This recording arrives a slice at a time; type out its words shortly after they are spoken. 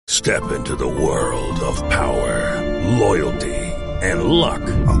Step into the world of power, loyalty, and luck.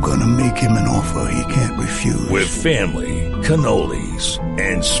 I'm gonna make him an offer he can't refuse. With family, cannolis,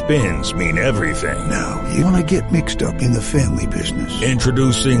 and spins mean everything. Now, you wanna get mixed up in the family business.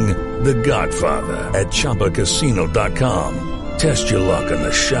 Introducing The Godfather at ChumbaCasino.com. Test your luck in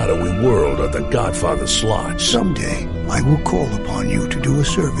the shadowy world of The Godfather slot. Someday, I will call upon you to do a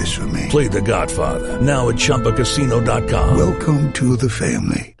service for me. Play The Godfather now at ChumbaCasino.com. Welcome to the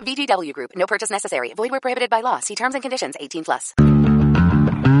family. VGW Group. No purchase necessary. Void where prohibited by law. See terms and conditions. 18+.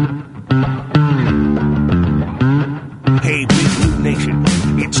 Hey, Big Blue Nation.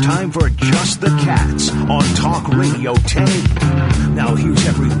 It's time for Just the Cats on Talk Radio 1080. Now here's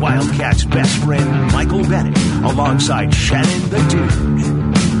every Wildcat's best friend, Michael Bennett, alongside Shannon the Dude.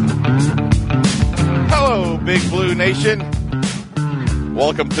 Hello, Big Blue Nation.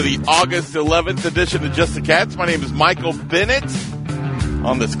 Welcome to the August 11th edition of Just the Cats. My name is Michael Bennett.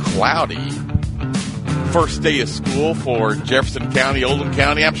 On this cloudy first day of school for Jefferson County, Oldham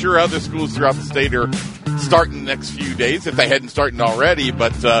County. I'm sure other schools throughout the state are starting the next few days, if they hadn't started already.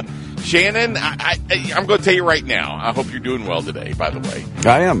 But, Shannon, I'm going to tell you right now, I hope you're doing well today, by the way.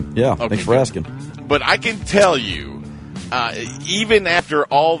 I am, yeah. Okay, thanks for asking. But I can tell you, even after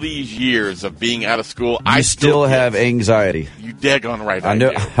all these years of being out of school, I still have anxiety. You daggone right. I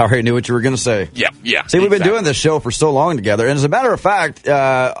already knew what you were going to say. Yeah. See, we've been doing this show for so long together. And as a matter of fact,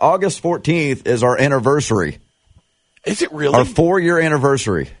 August 14th is our anniversary. Is it really? Our 4-year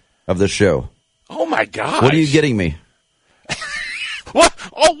anniversary of the show. Oh, my gosh. What are you getting me? What?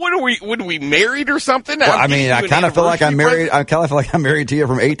 Oh, what are we married or something? Well, I mean, I kind of feel like I'm married. I kind of feel like I'm married to you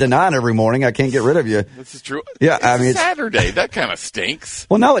from 8 to 9 every morning. I can't get rid of you. This is true. Yeah, it's Saturday. That kind of stinks.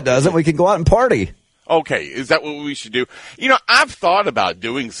 Well, no, it doesn't. We can go out and party. Okay, is that what we should do? You know, I've thought about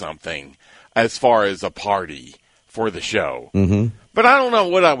doing something as far as a party for the show. Mm-hmm. But I don't know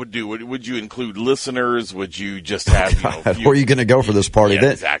what I would do. Would you include listeners? Would you just have, where are you going to go for this party?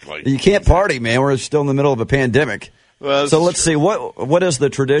 Yeah, exactly. You can't party, man. We're still in the middle of a pandemic. Well, so let's see. What is the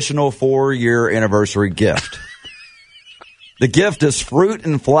traditional 4-year anniversary gift? The gift is fruit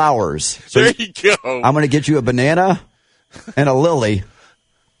and flowers. So there you go. I'm going to get you a banana and a lily.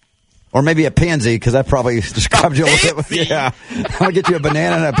 Or maybe a pansy, because that probably describes you a little bit. Yeah. I'm going to get you a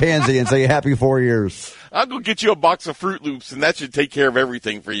banana and a pansy and say happy 4 years. I'll go get you a box of Fruit Loops, and that should take care of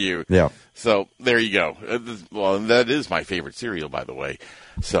everything for you. Yeah. So there you go. Well, that is my favorite cereal, by the way.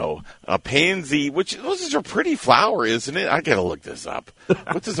 So a pansy, which is a pretty flower, isn't it? I got to look this up.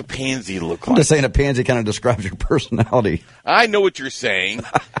 What does a pansy look like? I'm just saying a pansy kind of describes your personality. I know what you're saying.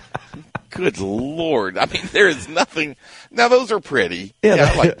 Good Lord. I mean, there is nothing. Now, those are pretty.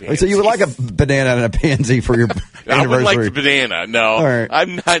 Yeah, I like pansies. So you would like a banana and a pansy for your anniversary? I would like the banana. No, all right.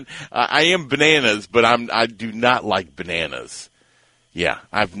 I'm not. I am bananas, but I do not like bananas. Yeah,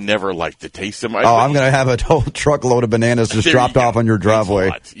 I've never liked the taste of them. I'm going to have a whole truckload of bananas just dropped off on your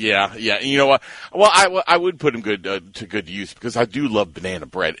driveway. Yeah. You know what? Well, I would put them to good use because I do love banana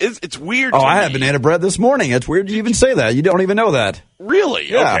bread. It's weird. I had banana bread this morning. It's weird you even say that. You don't even know that. Really?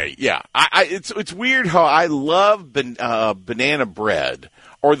 Yeah. Okay. Yeah. It's weird how I love banana bread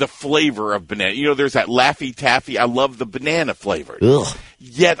or the flavor of banana. You know, there's that Laffy Taffy. I love the banana flavor. Ugh.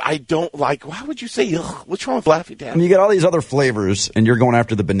 Yet I don't like. Why would you say ugh? What's wrong with Laffy Taffy? I mean, you get all these other flavors, and you're going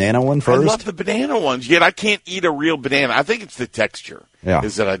after the banana one first. I love the banana ones. Yet I can't eat a real banana. I think it's the texture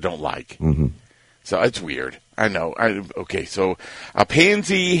is that I don't like. Mm-hmm. So it's weird. I know. Okay, so a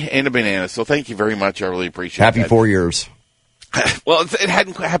pansy and a banana. So thank you very much. I really appreciate it. Happy 4 years. Well, it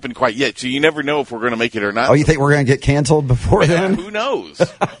hadn't happened quite yet, so you never know if we're going to make it or not. Oh, you think we're going to get canceled before then? Who knows?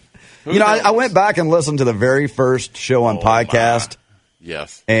 I went back and listened to the very first show on podcast.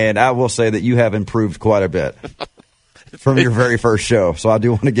 Yes. And I will say that you have improved quite a bit from your very first show. So I do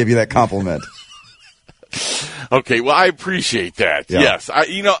want to give you that compliment. Okay, well, I appreciate that. Yeah. Yes.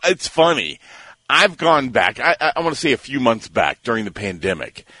 It's funny. I've gone back. I want to say a few months back during the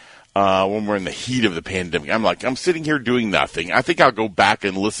pandemic. When we're in the heat of the pandemic, I'm sitting here doing nothing. I think I'll go back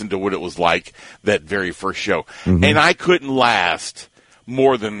and listen to what it was like that very first show. Mm-hmm. And I couldn't last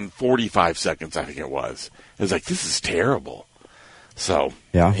more than 45 seconds, I think it was. It was like, this is terrible. So.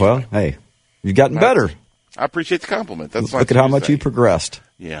 Yeah, anyway. Well, hey, you've gotten better. I appreciate the compliment. That's Look at how much you progressed.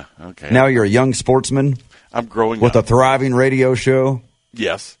 Yeah, okay. Now you're a young sportsman. I'm growing with up. a thriving radio show.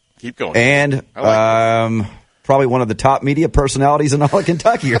 Yes, keep going. And probably one of the top media personalities in all of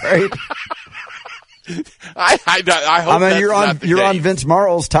Kentucky, right? I hope. I mean, you're on Vince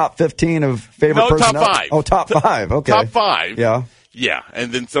Marl's top 15 of favorite personalities. Top 5. Oh, top 5. Okay, top 5. Yeah. Yeah,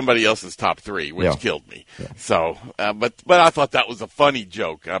 and then somebody else's top 3, which killed me. Yeah. So, but I thought that was a funny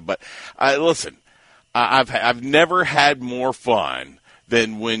joke. But listen, I've never had more fun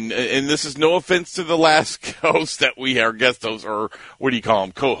than when, and this is no offense to the last host that we are guest host, or what do you call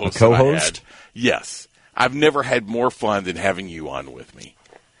him, co-host? Co-host? Yes. I've never had more fun than having you on with me.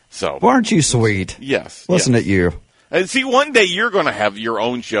 So, well, aren't you sweet? Yes. Listen yes. at you. And see, one day you're going to have your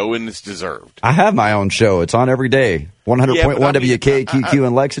own show, and it's deserved. I have my own show. It's on every day. 100.1 WKQQ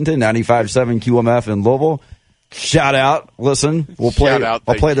in Lexington, 95.7 QMF in Louisville. Shout out. Listen, I'll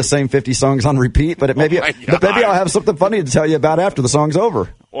play the same 50 songs on repeat, but maybe I'll have something funny to tell you about after the song's over.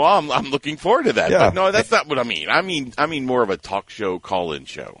 Well, I'm looking forward to that. Yeah. But no, that's not what I mean. I mean more of a talk show, call-in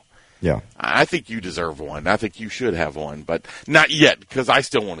show. Yeah. I think you deserve one. I think you should have one, but not yet, because I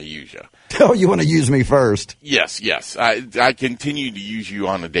still want to use you. Oh, you want to use me first? Yes. I continue to use you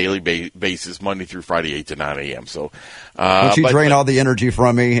on a daily basis, Monday through Friday, 8 to 9 a.m. So, once you drain all the energy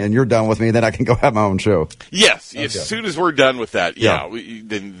from me and you're done with me, then I can go have my own show. Yes. Okay. As soon as we're done with that,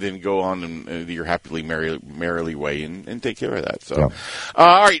 then go on and your happily merrily way and take care of that. So,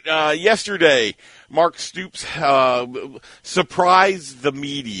 all right. Yesterday, Mark Stoops surprised the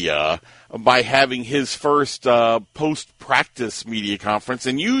media by having his first post-practice media conference.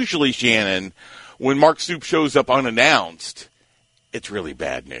 And usually, Shannon, when Mark Stoops shows up unannounced, it's really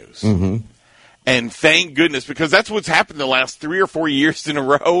bad news. Mm-hmm. And thank goodness, because that's what's happened the last 3 or 4 years in a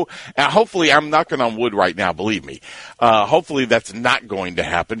row. And hopefully, I'm knocking on wood right now, believe me. Hopefully, that's not going to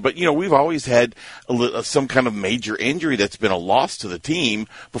happen. But, we've always had some kind of major injury that's been a loss to the team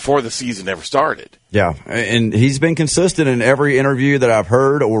before the season ever started. Yeah, and he's been consistent in every interview that I've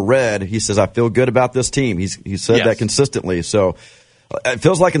heard or read. He says, I feel good about this team. He said that consistently. So it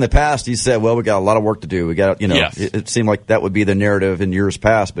feels like in the past he said, well, we got a lot of work to do. We got, it seemed like that would be the narrative in years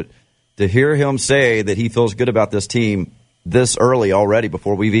past. But to hear him say that he feels good about this team this early already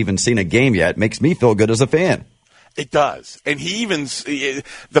before we've even seen a game yet makes me feel good as a fan. It does. And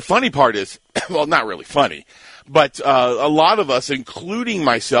the funny part is, well, not really funny, but a lot of us, including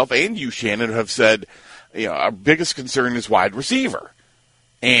myself and you, Shannon, have said, our biggest concern is wide receiver.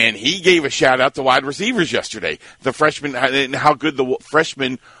 And he gave a shout-out to wide receivers yesterday, the freshmen, and how good the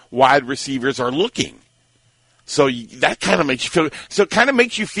freshman wide receivers are looking. So that kind of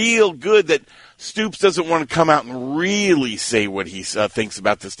makes you feel good that Stoops doesn't want to come out and really say what he thinks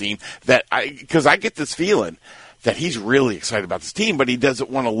about this team. Because I get this feeling that he's really excited about this team, but he doesn't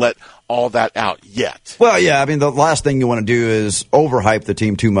want to let all that out yet. Well, yeah, I mean, the last thing you want to do is overhype the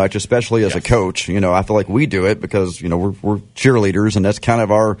team too much, especially as a coach. I feel like we do it because, we're cheerleaders, and that's kind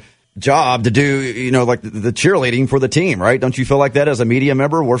of our job to do, like the cheerleading for the team, right? Don't you feel like that as a media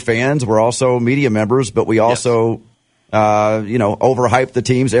member? We're fans. We're also media members, but we also, overhype the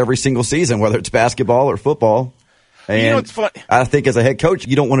teams every single season, whether it's basketball or football. And it's fun. I think as a head coach,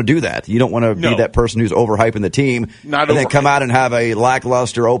 you don't want to do that. You don't want to be that person who's overhyping the team then come out and have a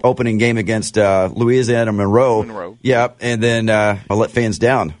lackluster opening game against Louisiana Monroe. Yeah, and then let fans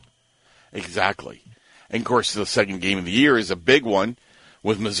down. Exactly. And, of course, the second game of the year is a big one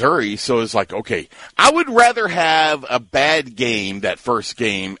with Missouri, so it's like, okay, I would rather have a bad game, that first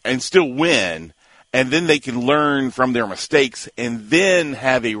game, and still win, and then they can learn from their mistakes and then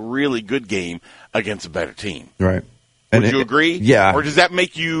have a really good game against a better team. Right. Would you agree? Yeah. Or does that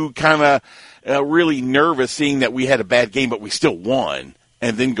make you kind of really nervous seeing that we had a bad game but we still won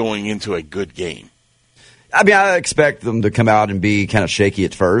and then going into a good game? I mean, I expect them to come out and be kind of shaky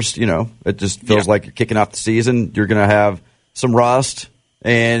at first. It just feels like you're kicking off the season. You're going to have some rust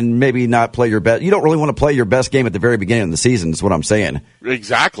and maybe not play your best. You don't really want to play your best game at the very beginning of the season is what I'm saying.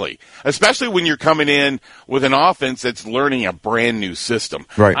 Exactly. Especially when you're coming in with an offense that's learning a brand new system.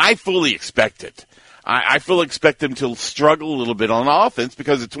 Right. I fully expect it. I fully expect them to struggle a little bit on offense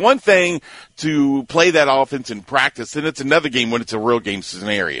because it's one thing to play that offense in practice, and it's another game when it's a real game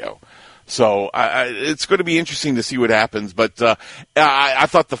scenario. So it's going to be interesting to see what happens. But I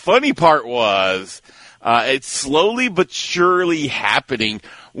thought the funny part was it's slowly but surely happening.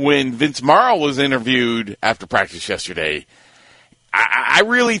 When Vince Morrow was interviewed after practice yesterday, I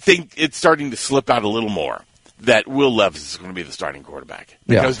really think it's starting to slip out a little more that Will Levis is going to be the starting quarterback.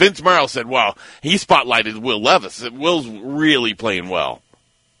 Because Vince Morrow said, well, he spotlighted Will Levis. Will's really playing well.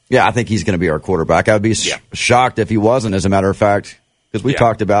 Yeah, I think he's going to be our quarterback. I would be shocked if he wasn't, as a matter of fact, because we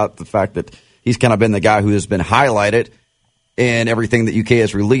talked about the fact that he's kind of been the guy who has been highlighted in everything that UK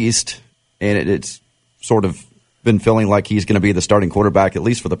has released, and it's sort of been feeling like he's going to be the starting quarterback, at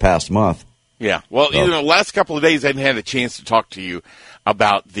least for the past month. Yeah, well, the last couple of days I hadn't had a chance to talk to you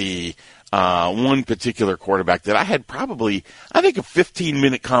about the one particular quarterback that I had probably, I think, a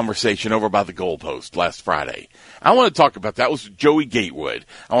 15-minute conversation over by the goalpost last Friday. I want to talk about that. It was Joey Gatewood.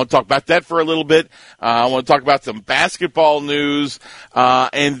 I want to talk about that for a little bit. I want to talk about some basketball news.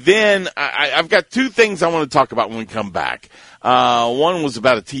 And then I've got two things I want to talk about when we come back. One was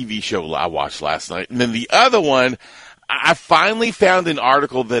about a TV show I watched last night. And then the other one, I finally found an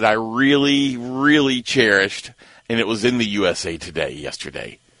article that I really, really cherished, and it was in the USA Today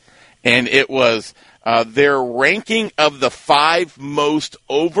yesterday. And it was their ranking of the 5 most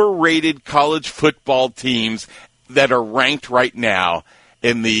overrated college football teams that are ranked right now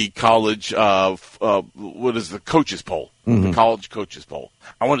in the college the coaches poll, the college coaches poll.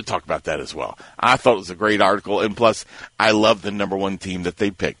 I want to talk about that as well. I thought it was a great article, and plus, I love the number 1 team that they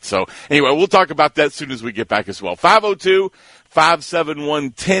picked. So, anyway, we'll talk about that as soon as we get back as well.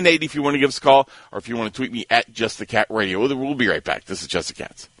 502-571-1080 if you want to give us a call, or if you want to tweet me at Just the Cat Radio. We'll be right back. This is Just the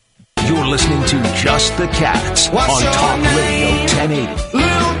Cats. You're listening to Just the Cats on Talk Radio 1080.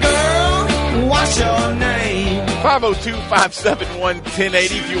 Little girl, what's your name? 502-571-1080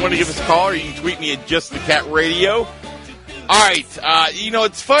 if you want to give us a call, or you can tweet me at Just the Cat Radio. All right,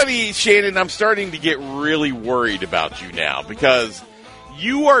 it's funny, Shannon, I'm starting to get really worried about you now because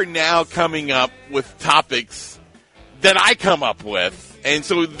you are now coming up with topics that I come up with, and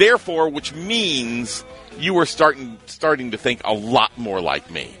so therefore, which means you are starting to think a lot more like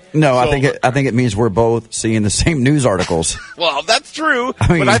me. No, so, I think it means we're both seeing the same news articles. Well, that's true.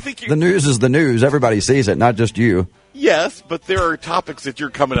 I mean, but I think the news is the news. Everybody sees it, not just you. Yes, but there are topics that you're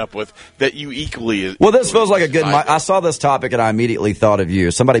coming up with that you equally. Well, this feels like a good. I saw this topic and I immediately thought of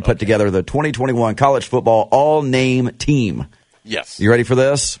you. Somebody put together the 2021 college football all-name team. Yes. You ready for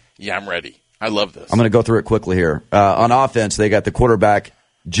this? Yeah, I'm ready. I love this. I'm going to go through it quickly here. On offense, they got the quarterback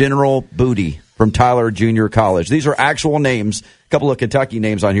General Booty from Tyler Junior College. These are actual names. A couple of Kentucky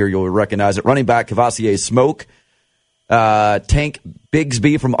names on here. You'll recognize it. Running back Cavassier Smoke, Tank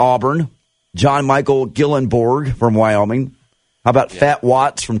Bigsby from Auburn, John Michael Gillenborg from Wyoming. How about Fat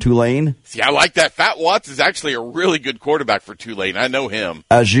Watts from Tulane? See, I like that. Fat Watts is actually a really good quarterback for Tulane. I know him.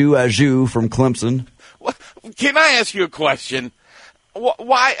 Aju from Clemson. Can I ask you a question?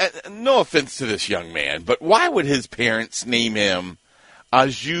 Why? No offense to this young man, but why would his parents name him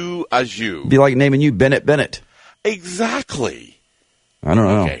Aju? Be like naming you Bennett. Exactly. I don't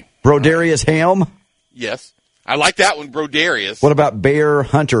know. Okay. Brodarius Ham? Yes. I like that one, Brodarius. What about Bear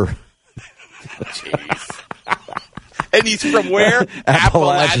Hunter? Jeez. And he's from where?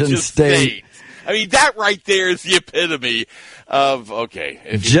 Appalachian State. I mean, that right there is the epitome of,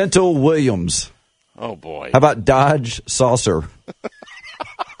 Gentle Williams. Oh, boy. How about Dodge Saucer?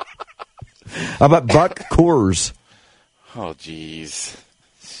 How about Buck Coors? Oh, jeez.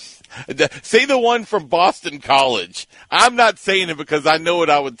 Say the one from Boston College. I'm not saying it because I know what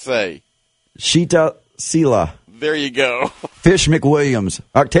I would say. Sheeta Sela. There you go. Fish McWilliams.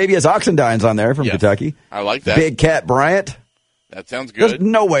 Octavius Oxendine's on there from Kentucky. I like that. Big Cat Bryant. That sounds good. There's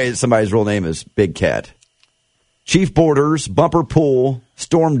no way somebody's real name is Big Cat. Chief Borders, Bumper Pool,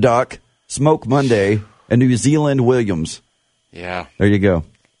 Storm Duck, Smoke Monday, and New Zealand Williams. Yeah. There you go.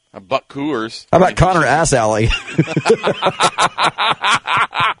 Buck Coors. How about Connor Ass Alley?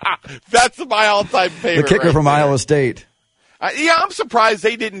 That's my all-time favorite. The kicker from Iowa State. I'm surprised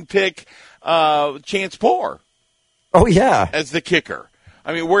they didn't pick Chance Poore. Oh, yeah. As the kicker.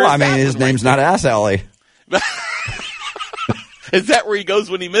 I mean, his name's not Ass Alley. Is that where he goes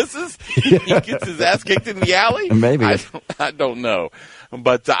when he misses? He gets his ass kicked in the alley? Maybe. I don't know.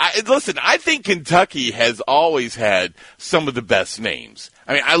 But listen, I think Kentucky has always had some of the best names.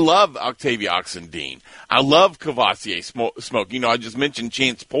 I mean, I love Octavia Oxendine. I love Cavassier Smoke. I just mentioned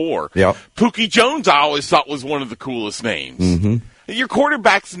Chance Poore. Yep. Pookie Jones I always thought was one of the coolest names. Mm-hmm. Your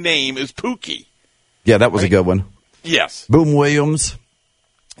quarterback's name is Pookie. Yeah, that was a good one. Yes. Boom Williams.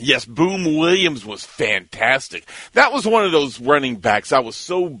 Yes, Boom Williams was fantastic. That was one of those running backs. I was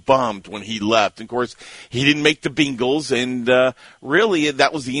so bummed when he left. Of course, he didn't make the Bengals, and really,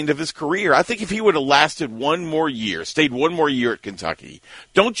 that was the end of his career. I think if he would have lasted one more year, stayed one more year at Kentucky,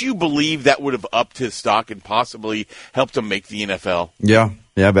 don't you believe that would have upped his stock and possibly helped him make the NFL? Yeah,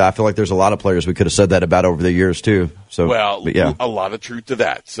 but I feel like there's a lot of players we could have said that about over the years, too. So, a lot of truth to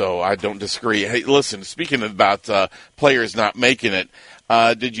that, so I don't disagree. Hey, listen, speaking about players not making it,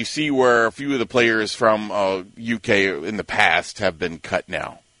 did you see where a few of the players from UK in the past have been cut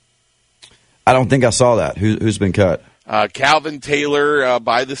now? I don't think I saw that. Who's been cut? Calvin Taylor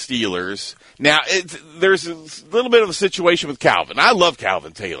by the Steelers. Now, there's a little bit of a situation with Calvin. I love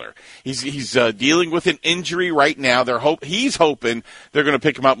Calvin Taylor. He's dealing with an injury right now. He's hoping they're going to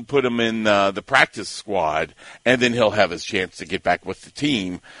pick him up and put him in the practice squad, and then he'll have his chance to get back with the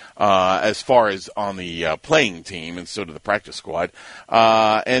team as far as on the playing team instead of the practice squad.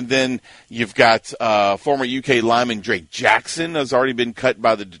 And then you've got former UK lineman Drake Jackson has already been cut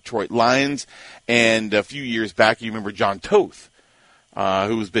by the Detroit Lions. And a few years back, you remember John Toth,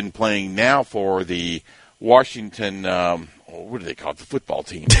 who's been playing now for the Washington, what do they call it? The football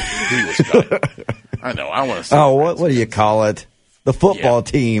team. He was cut. I know. I want to say. Oh, what do you call it? The football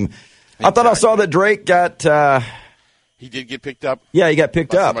team. Exactly. I thought I saw that Drake got. He did get picked up? Yeah, he got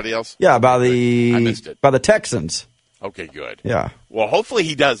picked up. Somebody else? Yeah, I missed it. By the Texans. Okay, good. Yeah. Well, hopefully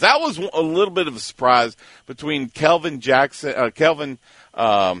he does. That was a little bit of a surprise between Kelvin Jackson,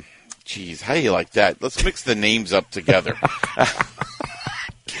 how do you like that? Let's mix the names up together.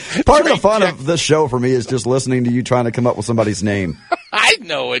 Part of the fun of this show for me is just listening to you trying to come up with somebody's name. I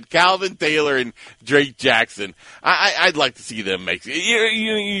know it. Calvin Taylor and Drake Jackson. I'd like to see them make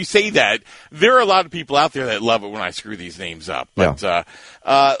you say that. There are a lot of people out there that love it when I screw these names up. But, all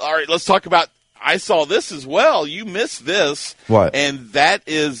right, let's talk about, I saw this as well. You missed this. What? And that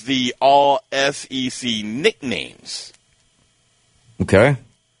is the all SEC nicknames. Okay.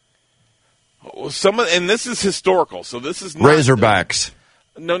 And this is historical, so this is not Razorbacks.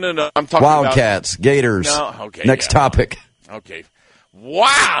 No. I'm talking Wildcats, about Gators. No, okay. Next topic. Okay.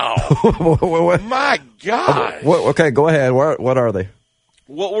 Wow. My God. Okay, go ahead. What are they?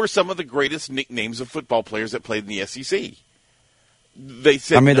 What were some of the greatest nicknames of football players that played in the SEC? They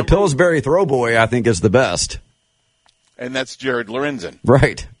said. the Pillsbury Throwboy, I think, is the best. And that's Jared Lorenzen.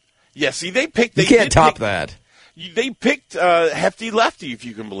 Right. Yeah, see, they picked. You can't top that. They picked Hefty Lefty, if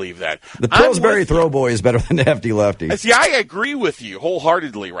you can believe that. The Pillsbury Throwboy is better than the Hefty Lefty. See, I agree with you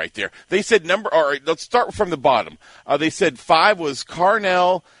wholeheartedly right there. They said all right, let's start from the bottom. They said 5 was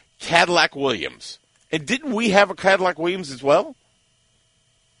Carnell Cadillac Williams. And didn't we have a Cadillac Williams as well?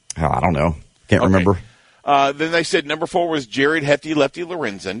 Oh, I don't know. Can't remember. Then they said number 4 was Jared Hefty Lefty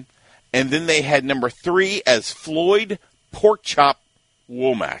Lorenzen. And then they had number 3 as Floyd Porkchop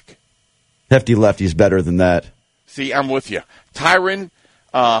Womack. Hefty Lefty's better than that. See, I'm with you. Tyron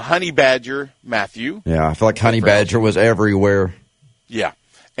Honey Badger Matthew. Yeah, I feel like Honey Badger was everywhere. Yeah.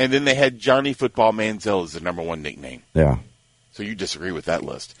 And then they had Johnny Football Manziel as the number 1 nickname. Yeah. So you disagree with that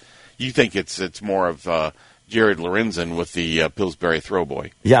list. You think it's more of Jared Lorenzen with the Pillsbury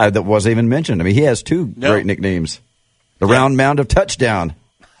Throwboy. Yeah, that wasn't even mentioned. I mean, he has 2 great nicknames. The Round Mound of Touchdown.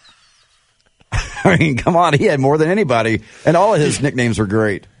 I mean, come on. He had more than anybody. And all of his nicknames were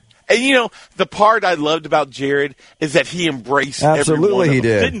great. And, the part I loved about Jared is that he embraced Absolutely every one of he them.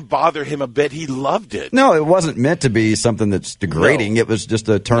 did. It didn't bother him a bit. He loved it. No, it wasn't meant to be something that's degrading. No. It was just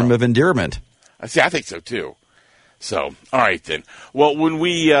a term of endearment. See, I think so, too. So, all right, then. Well, when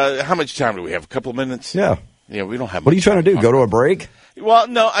we how much time do we have? A couple of minutes? Yeah. Yeah, we don't have What are you trying to do, go to a break? Well,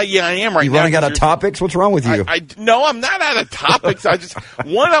 no, I am right now. You running out of topics? What's wrong with you? No, I'm not out of topics. I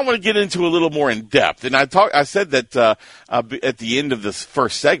want to get into a little more in depth. And I said that at the end of this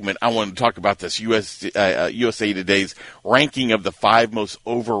first segment, I wanted to talk about this USA Today's ranking of the 5 most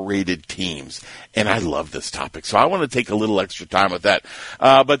overrated teams. And I love this topic. So I want to take a little extra time with that.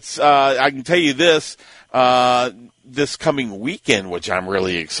 But I can tell you this, this coming weekend, which I'm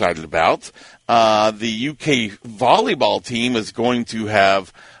really excited about, the UK volleyball team is going to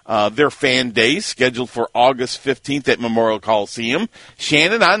have their fan day scheduled for August 15th at Memorial Coliseum.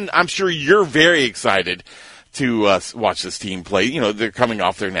 Shannon, I'm sure you're very excited to watch this team play. They're coming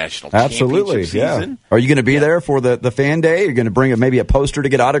off their national championship season. Yeah. Are you going to be there for the fan day? You're going to bring maybe a poster to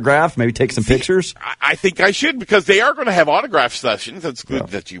get autographed, maybe take some pictures? I think I should, because they are going to have autograph sessions. That's good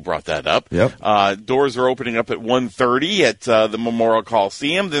that you brought that up. Yep. Doors are opening up at 1:30 at the Memorial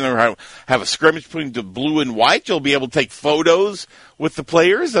Coliseum. Then they're going to have a scrimmage between the blue and white. You'll be able to take photos with the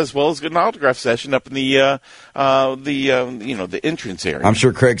players, as well as get an autograph session up in the entrance area. I'm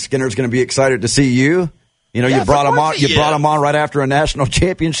sure Craig Skinner's going to be excited to see you. You brought him on. You brought him on right after a national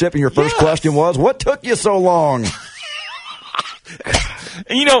championship, and your first question was, "What took you so long?"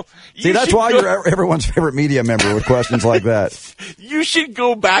 See, that's why you're everyone's favorite media member with questions like that. You should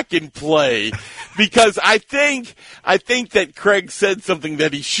go back and play, because I think that Craig said something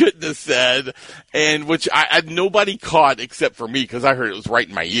that he shouldn't have said, and which nobody caught except for me, because I heard it was right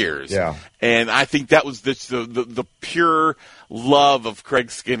in my ears. Yeah, and I think that was the pure love of Craig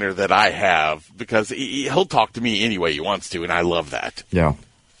Skinner that I have, because he'll talk to me any way he wants to, and I love that. Yeah.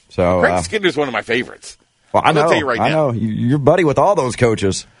 So Craig Skinner's one of my favorites. Well, I know. I'll tell you right now. I know. You're buddy with all those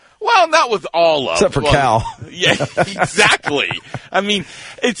coaches. Well, not with all of them. Except for Cal. Yeah, exactly. I mean,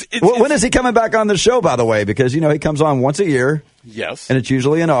 when is he coming back on the show, by the way? Because, he comes on once a year. Yes. And it's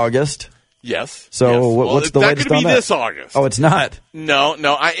usually in August. Yes. So what's the latest on that? It's not going to be this August. Oh, it's not? No.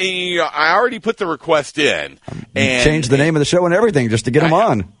 I already put the request in. And changed the name of the show and everything just to get him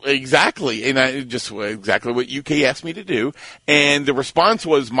on. Exactly. And exactly what UK asked me to do. And the response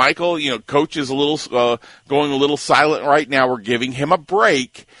was, Michael, Coach is going a little silent right now. We're giving him a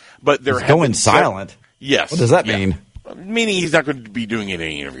break. But they're going silent? Yes. What does that mean? Meaning he's not going to be doing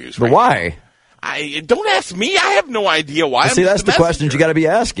any interviews. But why? Don't ask me. I have no idea why. See, that's the questions you got to be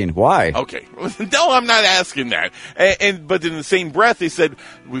asking. Why? Okay. No, I'm not asking that. But in the same breath, they said,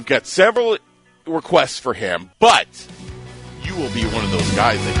 we've got several requests for him, but you will be one of those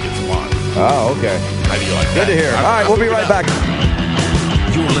guys that gets him on. Oh, okay. How do you like that? Good to hear. All right, we'll be right back.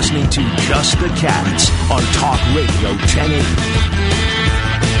 You're listening to Just the Cats on Talk Radio 1080.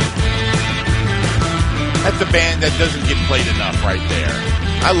 That's a band that doesn't get played enough right there.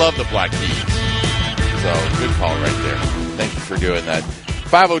 I love the Black Keys. So, good call right there. Thank you for doing that.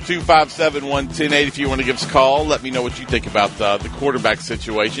 502-571-1080 if you want to give us a call. Let me know what you think about the quarterback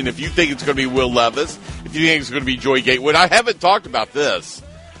situation. If you think it's going to be Will Levis, if you think it's going to be Joey Gatewood. I haven't talked about this.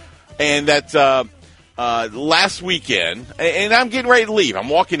 And that last weekend, and I'm getting ready to leave. I'm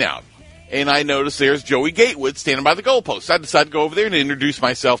walking out. And I notice there's Joey Gatewood standing by the goalpost. I decided to go over there and introduce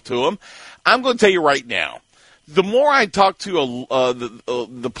myself to him. I'm going to tell you right now, the more I talk to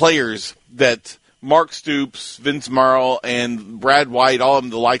the players that Mark Stoops, Vince Marl, and Brad White, all of them,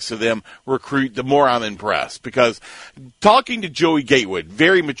 the likes of them, recruit, the more I'm impressed. Because talking to Joey Gatewood,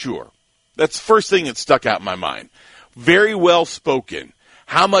 very mature. That's the first thing that stuck out in my mind. Very well spoken.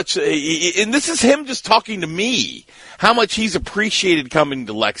 How much, and this is him just talking to me, how much he's appreciated coming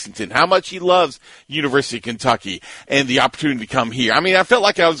to Lexington, how much he loves University of Kentucky and the opportunity to come here. I mean, I felt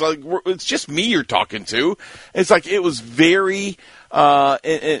like I was like, it's just me you're talking to. It's like it was very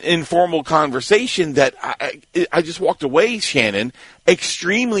informal conversation that I just walked away, Shannon,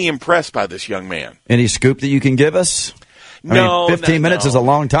 extremely impressed by this young man. Any scoop that you can give us? No, 15 minutes is a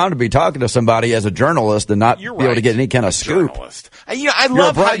long time to be talking to somebody as a journalist and not be able to get any kind of scoop. Journalist. I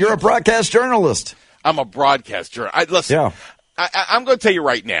love you're a broadcast journalist. I'm a broadcaster. Listen, yeah. I'm going to tell you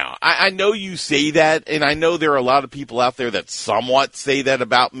right now. I know you say that, and I know there are a lot of people out there that somewhat say that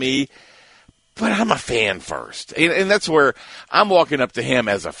about me. But I'm a fan first. And that's where I'm walking up to him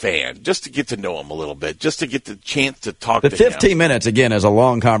as a fan, just to get to know him a little bit, just to get the chance to talk to him. The 15 minutes, again, is a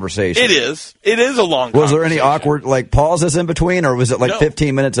long conversation. It is. It is a long conversation. Was there any awkward, pauses in between, or was it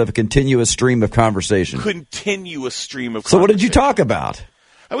 15 minutes of a continuous stream of conversation? Continuous stream of conversation. So what did you talk about?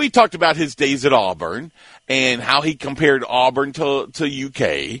 We talked about his days at Auburn and how he compared Auburn to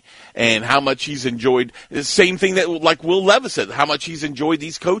UK and how much he's enjoyed the same thing that like Will Levis said, how much he's enjoyed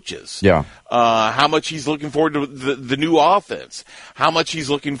these coaches. Yeah. How much he's looking forward to the new offense. How much he's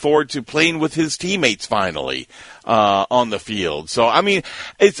looking forward to playing with his teammates finally on the field. So, I mean,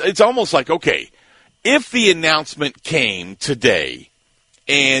 it's almost like, okay, if the announcement came today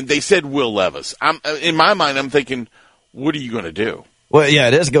and they said Will Levis, in my mind I'm thinking, what are you going to do? Well, yeah,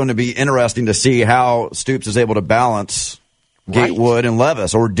 it is going to be interesting to see how Stoops is able to balance Gatewood and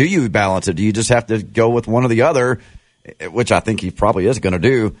Levis. Or do you balance it? Do you just have to go with one or the other, which I think he probably is going to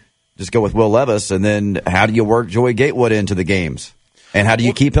do, just go with Will Levis, and then how do you work Joey Gatewood into the games? And how do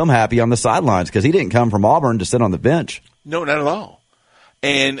you keep him happy on the sidelines? Because he didn't come from Auburn to sit on the bench. No, not at all.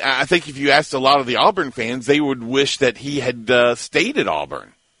 And I think if you asked a lot of the Auburn fans, they would wish that he had stayed at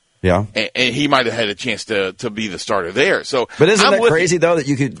Auburn. Yeah, and he might have had a chance to be the starter there. So, but isn't that crazy though that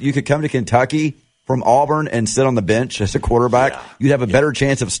you could come to Kentucky from Auburn and sit on the bench as a quarterback? Yeah. You'd have a better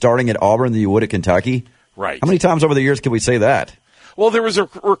chance of starting at Auburn than you would at Kentucky. Right. How many times over the years can we say that? Well, there was a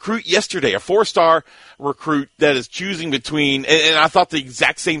recruit yesterday, a 4-star recruit that is choosing between, and I thought the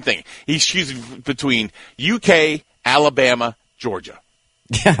exact same thing. He's choosing between UK, Alabama, Georgia.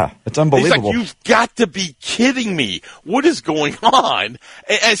 Yeah, it's unbelievable. He's like, you've got to be kidding me. What is going on?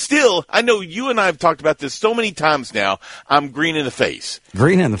 And still, I know you and I have talked about this so many times now. I'm green in the face.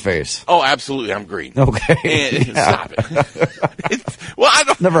 Green in the face? Oh, absolutely, I'm green. Okay. Stop it. I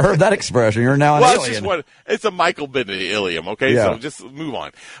don't. Never heard that expression. You're now an alien. It's a Michael Bennett idiom, okay? Yeah. So just move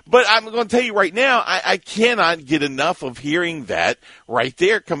on. But I'm going to tell you right now, I cannot get enough of hearing that right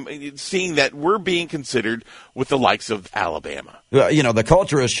there, seeing that we're being considered with the likes of Alabama. The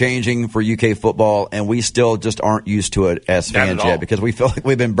culture is changing for UK football, and we still just aren't used to it as fans yet because we feel like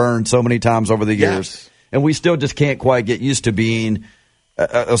we've been burned so many times over the years. Yes. And we still just can't quite get used to being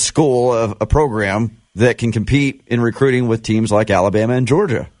a school, a program that can compete in recruiting with teams like Alabama and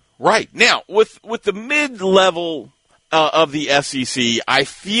Georgia. Right. Now, with the mid-level of the SEC, I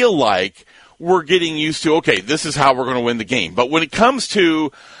feel like we're getting used to, okay, this is how we're going to win the game. But when it comes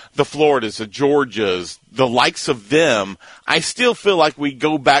to the Floridas, the Georgias, the likes of them, I still feel like we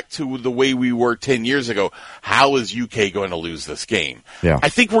go back to the way we were 10 years ago. How is UK going to lose this game? Yeah. I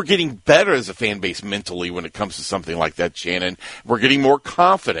think we're getting better as a fan base mentally when it comes to something like that, Shannon. We're getting more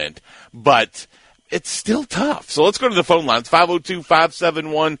confident, but it's still tough. So let's go to the phone lines,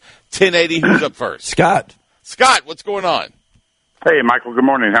 502-571-1080. Who's up first? Scott, what's going on? Hey, Michael, good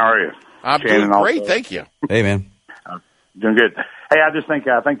morning. How are you? I'm doing great, thank you. Hey, man. Doing good. Hey,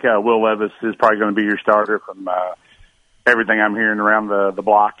 I think Will Levis is probably going to be your starter from everything I'm hearing around the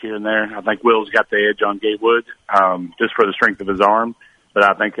block here and there. I think Will's got the edge on Gatewood just for the strength of his arm. But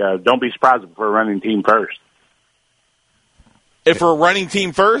I think don't be surprised if we're a running team first. If we're a running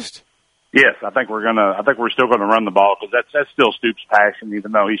team first? Yes, I think we're still gonna run the ball because that's still Stoop's passion,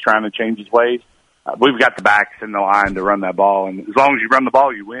 even though he's trying to change his ways. We've got the backs in the line to run that ball, and as long as you run the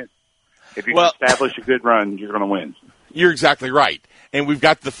ball, you win. If you can establish a good run, you're going to win. You're exactly right, and we've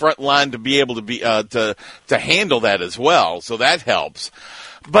got the front line to be able to be to handle that as well, so that helps.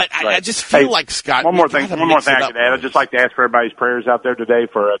 But right. I just feel like Scott. One more thing I could add. I'd just like to ask for everybody's prayers out there today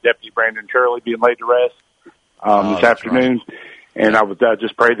for Deputy Brandon Shirley being laid to rest this afternoon, right. And I would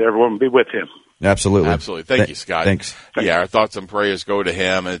just pray that everyone would be with him. Absolutely. Thank you, Scott. Thanks. Yeah, our thoughts and prayers go to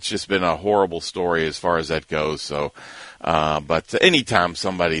him. It's just been a horrible story as far as that goes. So, but anytime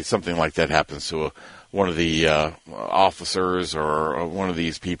something like that happens to one of the officers or one of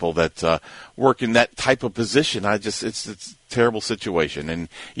these people that work in that type of position, it's a terrible situation. And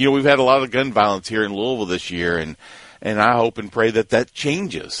we've had a lot of gun violence here in Louisville this year, and I hope and pray that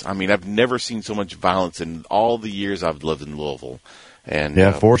changes. I mean, I've never seen so much violence in all the years I've lived in Louisville.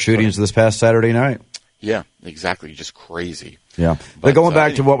 And 4 shootings this past Saturday night. Yeah, exactly. Just crazy. Yeah. But going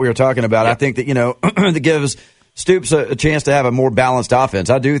back to what we were talking about, I think that, that gives Stoops a chance to have a more balanced offense.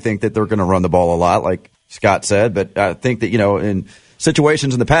 I do think that they're going to run the ball a lot, like Scott said, but I think that, in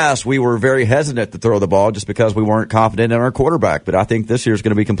situations in the past, we were very hesitant to throw the ball just because we weren't confident in our quarterback. But I think this year is going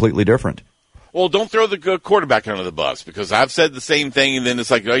to be completely different. Well, don't throw the quarterback under the bus, because I've said the same thing, and then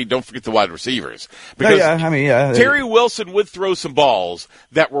it's like, don't forget the wide receivers. Because Terry Wilson would throw some balls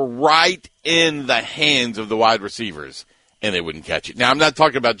that were right in the hands of the wide receivers, and they wouldn't catch it. Now, I'm not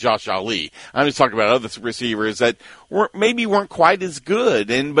talking about Josh Ali. I'm just talking about other receivers that weren't quite as good.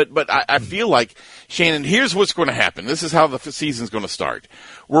 But I feel like, Shannon, here's what's going to happen. This is how the season's going to start.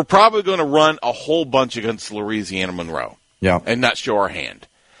 We're probably going to run a whole bunch against Louisiana Monroe, and not show our hand.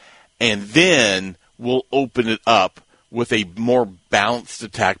 And then we'll open it up with a more balanced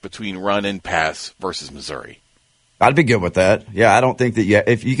attack between run and pass versus Missouri. I'd be good with that. Yeah, I don't think that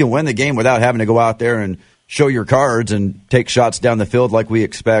if you can win the game without having to go out there and show your cards and take shots down the field like we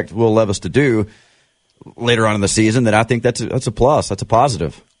expect Will Levis to do later on in the season, then I think that's a plus. That's a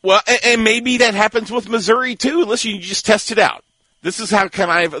positive. Well, and maybe that happens with Missouri too. Listen, you just test it out. This is how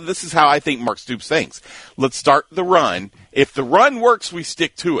I think Mark Stoops thinks. Let's start the run. If the run works, we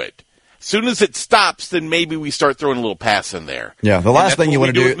stick to it. As soon as it stops, then maybe we start throwing a little pass in there. Yeah, the last thing you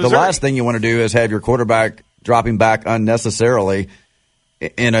want to do is have your quarterback dropping back unnecessarily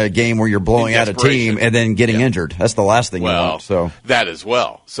in a game where you're blowing out a team and then getting injured. That's the last thing you want. So that as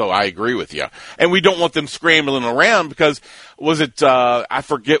well. So I agree with you. And we don't want them scrambling around because I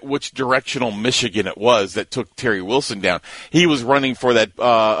forget which directional Michigan it was that took Terry Wilson down. He was running for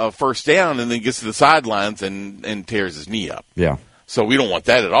that first down and then gets to the sidelines and tears his knee up. Yeah. So we don't want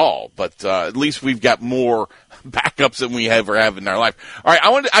that at all, but at least we've got more backups than we ever have in our life. All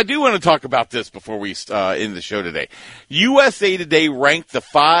right, I do want to talk about this before we end the show today. USA Today ranked the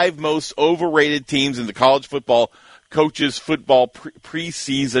 5 most overrated teams in the college football coaches football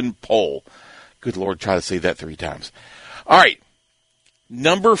preseason poll. Good Lord, try to say that 3 times. All right,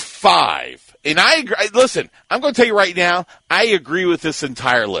 number 5, and I agree. Listen, I'm going to tell you right now, I agree with this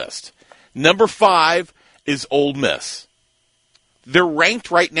entire list. Number 5 is Ole Miss. They're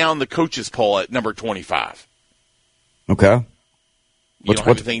ranked right now in the coaches poll at number 25. Okay. You don't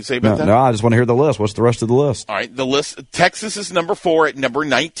have anything to say about that? No, I just want to hear the list. What's the rest of the list? All right, the list. Texas is number 4 at number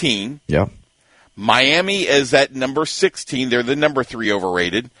 19. Yeah. Miami is at number 16. They're the number 3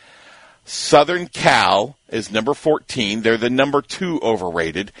 overrated. Southern Cal is number 14. They're the number 2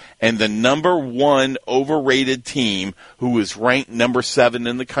 overrated. And the number 1 overrated team, who is ranked number 7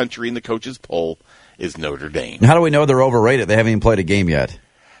 in the country in the coaches poll, is Notre Dame. How do we know they're overrated? They haven't even played a game yet.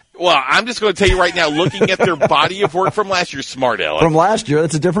 Well, I'm just going to tell you right now, looking at their body of work from last year, smart Alex. From last year,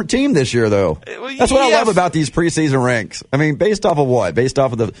 that's a different team this year, though. That's what I love about these preseason ranks. I mean, based off of what? Based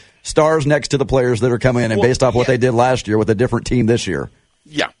off of the stars next to the players that are coming in, and based off what they did last year with a different team this year.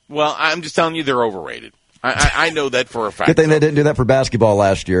 Yeah. Well, I'm just telling you they're overrated. I know that for a fact. Good thing they didn't do that for basketball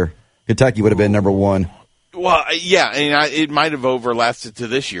last year. Kentucky would have been number 1. Well, yeah, and it might have overlasted to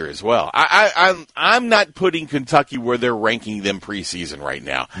this year as well. I'm not putting Kentucky where they're ranking them preseason right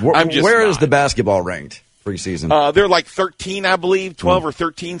now. Where is the basketball ranked preseason? They're like 13, I believe, 12 or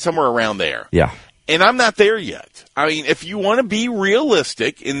 13, somewhere around there. Yeah. And I'm not there yet. I mean, if you want to be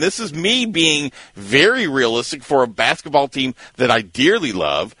realistic, and this is me being very realistic for a basketball team that I dearly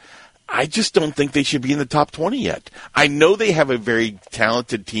love, I just don't think they should be in the top 20 yet. I know they have a very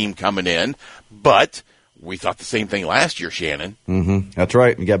talented team coming in, but We thought the same thing last year, Shannon. Mm-hmm. That's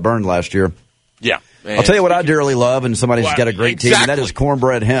right. You got burned last year. Yeah. I'll tell you what I dearly love, and somebody's got a great team, and that is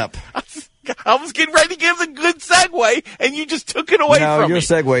cornbread hemp. I was getting ready to give the good segue, and you just took it away from me. No, your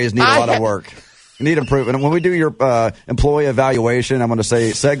segues need a lot of work. You need improvement. And when we do your employee evaluation, I'm going to say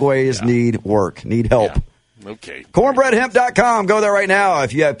segues need work, need help. Yeah. Okay. Cornbreadhemp.com. Go there right now.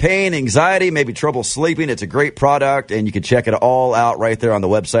 If you have pain, anxiety, maybe trouble sleeping, it's a great product, and you can check it all out right there on the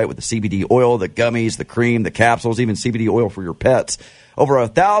website with the CBD oil, the gummies, the cream, the capsules, even CBD oil for your pets. Over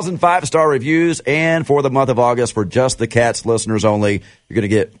 1,000 5-star reviews, and for the month of August, for Just the Cats listeners only, you're going to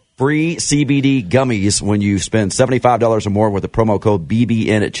get free CBD gummies when you spend $75 or more with the promo code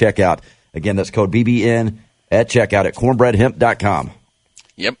BBN at checkout. Again, that's code BBN at checkout at cornbreadhemp.com.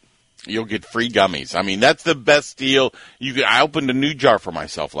 Yep. You'll get free gummies. I mean, that's the best deal. I opened a new jar for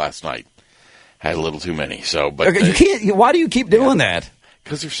myself last night. Had a little too many. But you can't. Why do you keep doing that?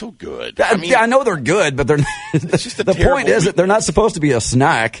 Because they're so good. I know they're good, but they're. It's just the point is that they're not supposed to be a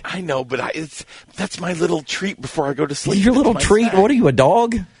snack. I know, but that's my little treat before I go to sleep. Your little treat? Snack. What are you, a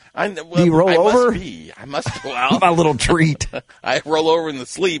dog? Do you roll over? I must go out. My little treat. I roll over in the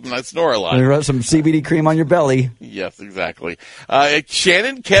sleep and I snore a lot. You rub some CBD cream on your belly. Yes, exactly.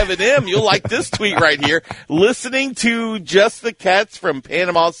 Shannon, Kevin M., you'll like this tweet right here. Listening to Just the Cats from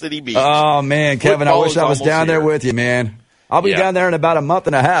Panama City Beach. Oh, man, Kevin, I wish I was down there with you, man. I'll be down there in about a month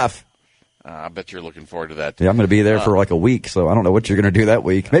and a half. I bet you're looking forward to that. Yeah, I'm going to be there for like a week, so I don't know what you're going to do that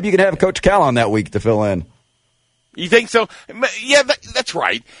week. Maybe you can have Coach Cal on that week to fill in. You think so? Yeah, that's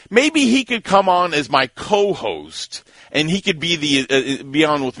right. Maybe he could come on as my co-host, and he could be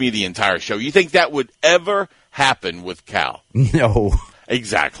on with me the entire show. You think that would ever happen with Cal? No.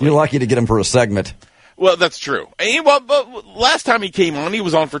 Exactly. You're lucky to get him for a segment. Well, that's true. But last time he came on, he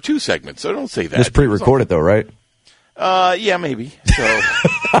was on for 2 segments, so don't say that. It's pre-recorded, though, right? Yeah, maybe. So...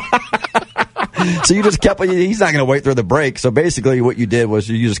 So you just kept, he's not going to wait through the break. So basically what you did was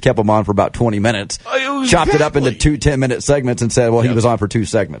you just kept him on for about 20 minutes, chopped it up into 2 10-minute segments and said, well, he was on for 2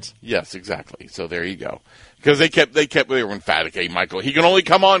 segments. Yes, exactly. So there you go. Because they were emphatic. Hey, Michael, he can only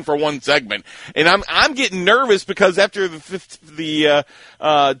come on for 1 segment. And I'm getting nervous because after the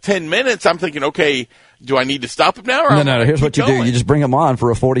 10 minutes, I'm thinking, okay, do I need to stop him now? Or No. Here's what you do. You just bring him on for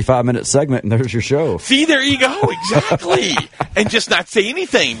a 45-minute segment, and there's your show. See, there you go. Exactly. And just not say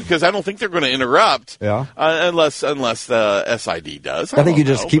anything because I don't think they're going to interrupt. Yeah. Unless the SID does. I think you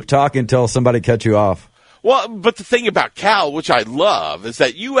just keep talking until somebody cuts you off. Well, but the thing about Cal, which I love, is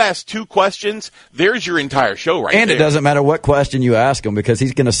that you ask 2 questions, there's your entire show right there. And it doesn't matter what question you ask him because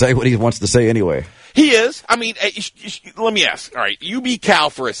he's going to say what he wants to say anyway. He is. I mean, let me ask. All right, you be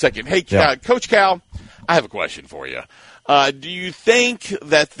Cal for a second. Hey, Coach Cal, I have a question for you. Do you think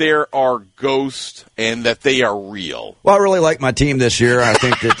that there are ghosts and that they are real? Well, I really like my team this year. I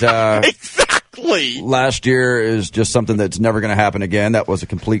think that exactly. Last year is just something that's never going to happen again. That was a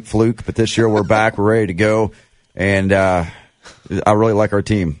complete fluke. But this year we're back. We're ready to go. And I really like our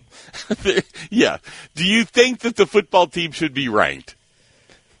team. Yeah. Do you think that the football team should be ranked?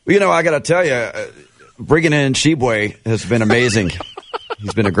 Well, I got to tell you, bringing in Shibwe has been amazing.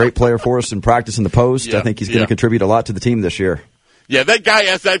 He's been a great player for us in practice in the post. Yeah, I think he's going to contribute a lot to the team this year. Yeah, that guy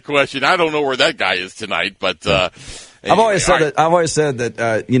asked that question. I don't know where that guy is tonight, but anyway, I've always said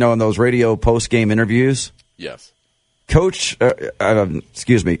that in those radio post game interviews. Yes. Tom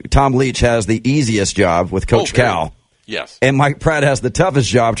Leach has the easiest job with Coach Cal. Yes. And Mike Pratt has the toughest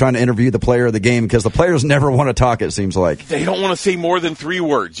job trying to interview the player of the game because the players never want to talk, it seems like. They don't want to say more than 3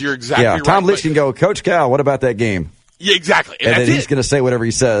 words. You're exactly right. Tom Leach can go, Coach Cal, what about that game? Yeah, exactly. And then he's going to say whatever he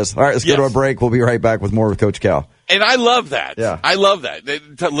says. All right, let's go to a break. We'll be right back with more with Coach Cal. And I love that. Yeah. I love that.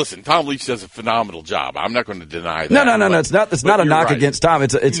 Listen, Tom Leach does a phenomenal job. I'm not going to deny that. No. It's not a knock against Tom.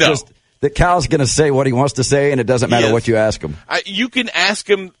 It's just that Cal's going to say what he wants to say, and it doesn't matter what you ask him. You can ask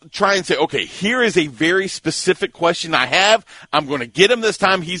him, try and say, okay, here is a very specific question I have. I'm going to get him this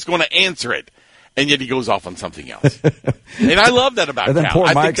time. He's going to answer it. And yet he goes off on something else. And I love that about Cal. And then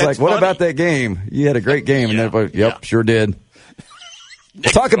poor Mike's like, what about that game? You had a great game. And then, sure did.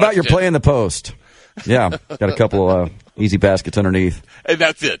 Talk about your play in the post. Yeah, got a couple of easy baskets underneath. And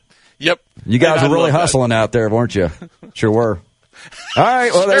that's it. Yep. You guys were really hustling out there, weren't you? Sure were. All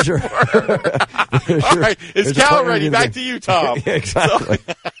right, well, there's your... All right, is Cal ready? Back to you, Tom. Yeah, exactly.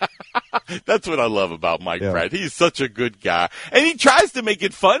 That's what I love about Mike Pratt. He's such a good guy. And he tries to make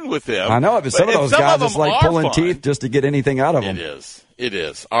it fun with him. I know, but some of those guys, it's like pulling teeth just to get anything out of them. It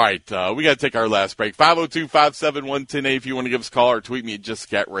is. All right, we got to take our last break. 502-571-1080 if you want to give us a call or tweet me at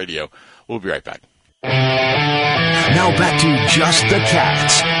JustCatRadio. We'll be right back. Now back to Just the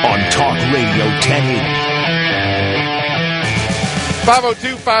Cats on Talk Radio 1080.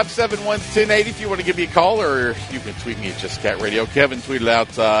 502-571-1080 if you want to give me a call, or you can tweet me at JustCatRadio. Kevin tweeted out,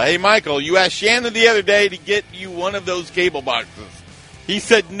 hey, Michael, you asked Shannon the other day to get you one of those cable boxes. He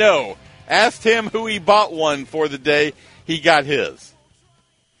said no. Asked him who he bought one for the day he got his.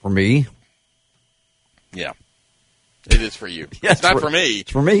 For me? Yeah. It is for you. Yeah, it's not for me.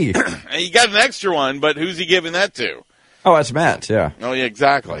 It's for me. He got an extra one, but who's he giving that to? Oh, that's Matt, yeah. Oh, yeah,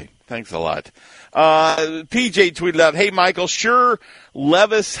 exactly. Thanks a lot. PJ tweeted out, hey, Michael, sure,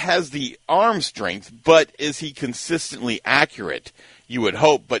 Levis has the arm strength, but is he consistently accurate? You would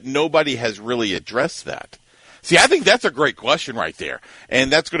hope, but nobody has really addressed that. See, I think that's a great question right there,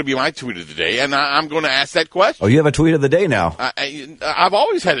 and that's going to be my tweet of the day, and I'm going to ask that question. Oh, you have a tweet of the day now? I've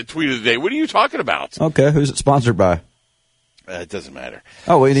always had a tweet of the day. What are you talking about? Okay, who's it sponsored by? It doesn't matter.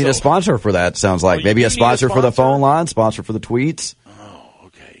 Oh, we need a sponsor for that, sounds like. Maybe a sponsor for the phone line, sponsor for the tweets.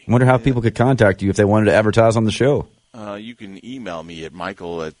 I wonder how people could contact you if they wanted to advertise on the show. You can email me at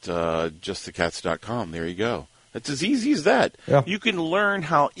michael@justthecats.com. There you go. It's as easy as that. Yeah. You can learn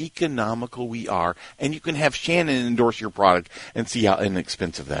how economical we are, and you can have Shannon endorse your product and see how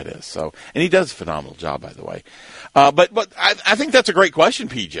inexpensive that is. So, and he does a phenomenal job, by the way. But I think that's a great question,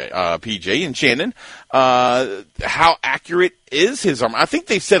 PJ and Shannon. How accurate is his arm? I think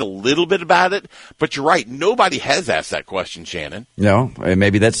they said a little bit about it, but you're right. Nobody has asked that question, Shannon. No,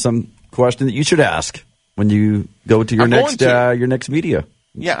 maybe that's some question that you should ask when you go to your next media.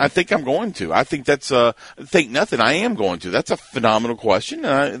 Yeah, I think I'm going to. I think that's think nothing. I am going to. That's a phenomenal question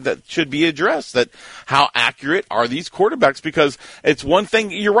that should be addressed. That how accurate are these quarterbacks? Because it's one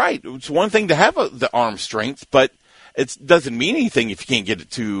thing. You're right. It's one thing to have the arm strength, but it doesn't mean anything if you can't get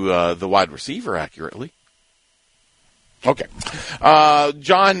it to the wide receiver accurately. Okay.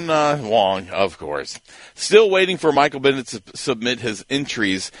 John Wong, of course. Still waiting for Michael Bennett to submit his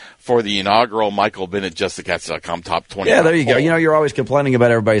entries for the inaugural Michael Bennett JustTheCats.com top 25 Yeah, there you poll. go. You know, you're always complaining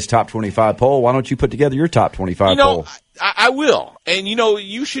about everybody's top 25 poll. Why don't you put together your top 25 poll? I will. And,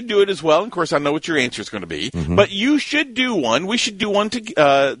 you should do it as well. And, of course, I know what your answer is going to be. Mm-hmm. But you should do one. We should do one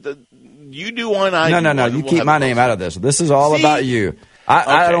to you do one, I do one. No. You keep my name out of this. This is all about you.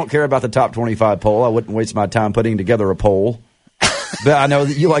 I don't care about the top 25 poll. I wouldn't waste my time putting together a poll. But I know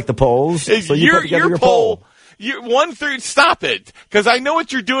that you like the polls, so you put together your poll. Stop it, because I know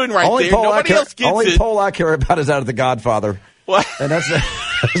what you're doing right there. Nobody else gets it. Only poll I care about is out of The Godfather. What? And that's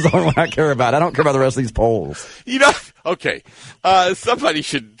the only one I care about. I don't care about the rest of these polls. Okay. Somebody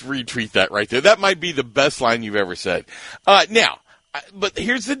should retweet that right there. That might be the best line you've ever said. Now, but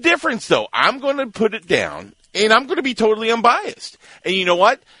here's the difference, though. I'm going to put it down, and I'm going to be totally unbiased. And you know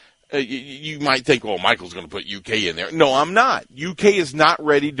what? You might think, well, Michael's going to put UK in there. No, I'm not. UK is not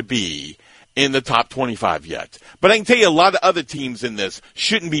ready to be in the top 25 yet. But I can tell you a lot of other teams in this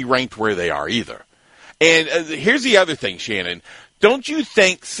shouldn't be ranked where they are either. And here's the other thing, Shannon. Don't you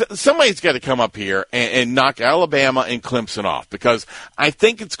think somebody's got to come up here and knock Alabama and Clemson off? Because I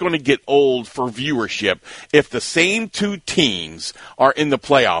think it's going to get old for viewership if the same two teams are in the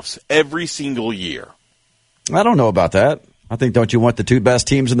playoffs every single year. I don't know about that. I think, don't you want the two best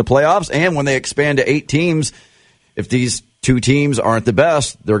teams in the playoffs? And when they expand to 8 teams, if these two teams aren't the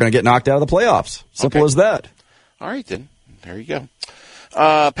best, they're going to get knocked out of the playoffs. Simple as that. All right, then. There you go.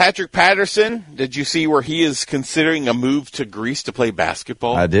 Patrick Patterson, did you see where he is considering a move to Greece to play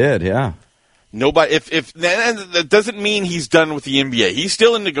basketball? I did, yeah. Nobody. If that doesn't mean he's done with the NBA. He's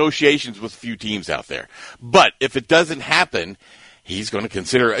still in negotiations with a few teams out there. But if it doesn't happen, he's going to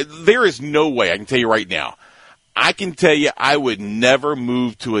consider. There is no way, I can tell you right now, I can tell you I would never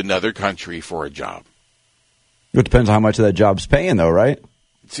move to another country for a job. It depends on how much that job's paying, though, right?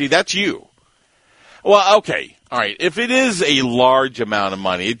 See, that's you. Well, okay. All right. If it is a large amount of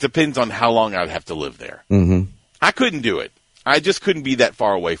money, it depends on how long I'd have to live there. Mm-hmm. I couldn't do it. I just couldn't be that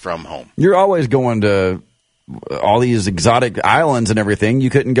far away from home. You're always going to all these exotic islands and everything. You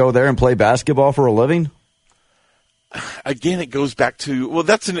couldn't go there and play basketball for a living? Again, it goes back to, well,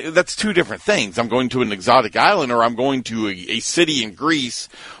 that's two different things. I'm going to an exotic island, or I'm going to a city in Greece,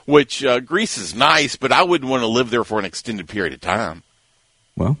 which Greece is nice, but I wouldn't want to live there for an extended period of time.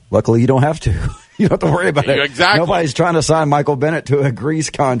 Well, luckily you don't have to. You don't have to worry about it. Exactly. Nobody's trying to sign Michael Bennett to a Greece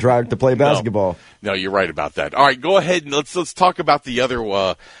contract to play basketball. No, you're right about that. All right, go ahead and let's talk about the other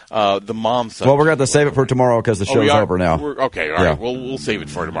the mom subject. Well, we're going to have to save it for tomorrow because the show's over now. Okay, all right. We'll save it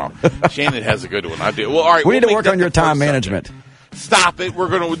for tomorrow. Shannon has a good one. I do. Well, all right. We need to work on your time management. Subject. Stop it. We're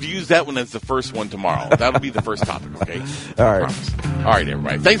going to use that one as the first one tomorrow. That'll be the first topic, okay? All right. All right,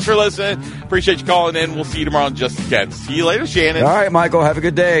 everybody. Thanks for listening. Appreciate you calling in. We'll see you tomorrow on Just the Cats. See you later, Shannon. All right, Michael. Have a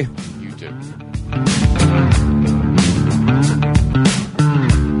good day. You too.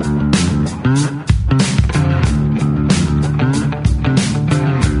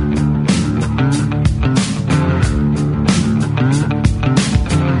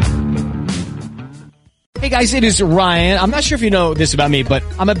 guys, it is Ryan. I'm not sure if you know this about me, but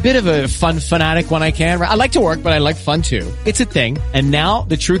I'm a bit of a fun fanatic when I can. I like to work, but I like fun too. It's a thing. And now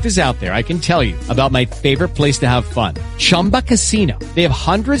the truth is out there. I can tell you about my favorite place to have fun. Chumba Casino. They have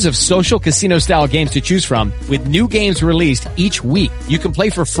hundreds of social casino style games to choose from with new games released each week. You can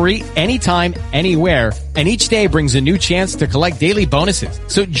play for free anytime, anywhere. And each day brings a new chance to collect daily bonuses.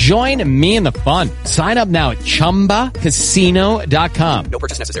 So join me in the fun. Sign up now at ChumbaCasino.com. No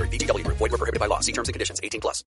purchase necessary. VGW Group. Void where prohibited by law. See terms and conditions. 18+.